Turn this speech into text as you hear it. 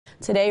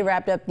Today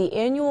wrapped up the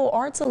annual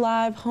Arts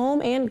Alive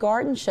Home and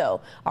Garden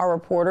Show. Our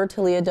reporter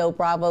Talia Doe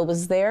Bravo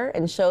was there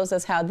and shows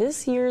us how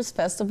this year's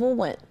festival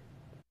went.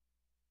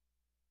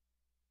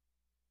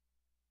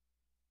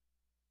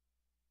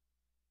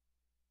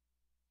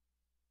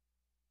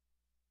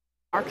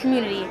 Our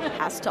community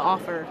has to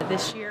offer.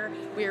 This year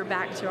we are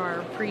back to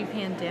our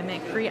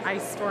pre-pandemic,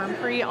 pre-ice storm,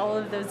 all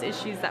of those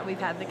issues that we've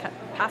had the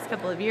past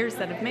couple of years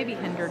that have maybe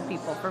hindered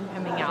people from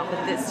coming out.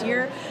 But this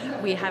year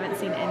we haven't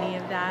seen any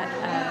of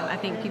that. I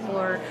think people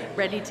are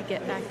ready to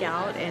get back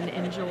out and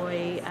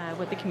enjoy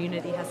what the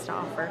community has to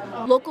offer.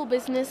 Local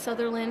business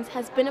Sutherland's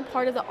has been a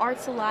part of the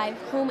Arts Alive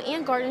Home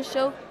and Garden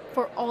Show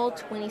for all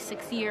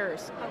 26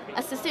 years.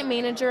 Assistant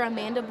manager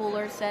Amanda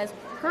Buller says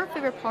her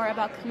favorite part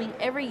about coming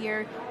every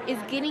year is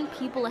getting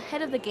people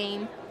ahead of the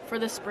game for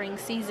the spring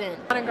season.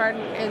 Lawn and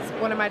garden is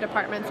one of my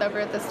departments over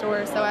at the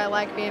store, so I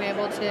like being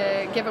able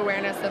to give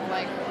awareness of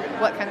like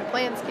what kind of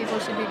plants people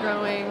should be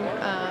growing,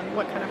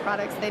 what kind of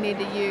products they need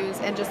to use,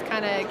 and just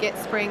kind of get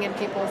spring in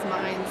people's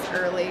minds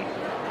early.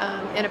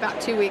 In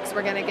about 2 weeks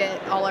we're going to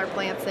get all our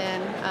plants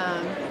in,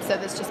 so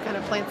this just kind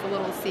of plants a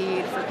little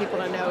seed for people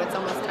to know it's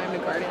almost time to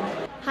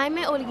garden.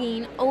 Jaime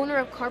Holguin, owner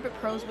of Carpet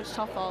Pros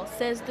Wichita Falls,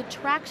 says the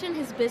traction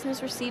his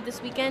business received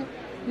this weekend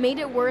made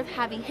it worth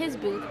having his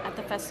booth at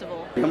the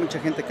festival.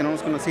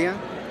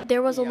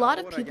 There was a lot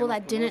of people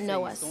that didn't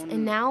know us,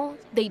 and now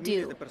they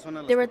do.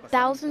 There were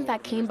thousands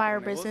that came by our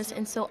business,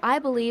 and so I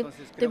believe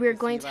that we are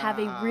going to have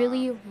a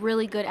really,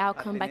 really good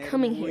outcome by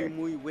coming here.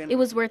 It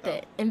was worth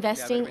it,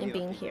 investing and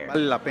being here.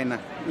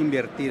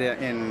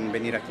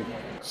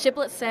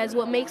 Shiplet says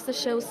what makes the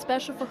show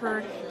special for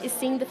her is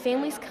seeing the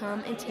families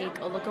come and take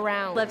a look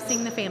around. Love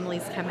seeing the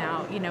families come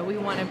out. You know, we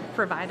want to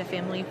provide a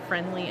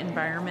family-friendly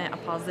environment, a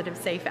positive,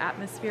 safe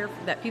atmosphere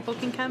that people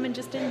can come and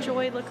just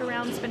enjoy, look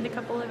around, spend a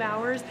couple of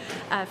hours.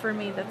 For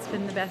me, that's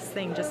been the best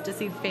thing, just to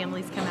see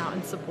families come out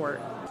and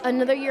support.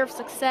 Another year of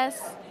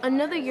success,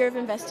 another year of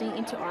investing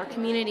into our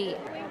community.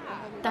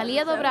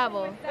 Talia Doe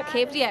Bravo,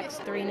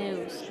 KFDX 3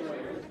 News.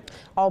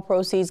 All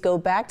proceeds go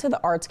back to the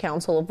Arts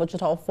Council of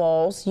Wichita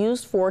Falls,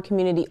 used for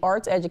community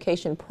arts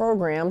education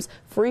programs,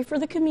 free for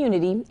the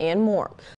community, and more.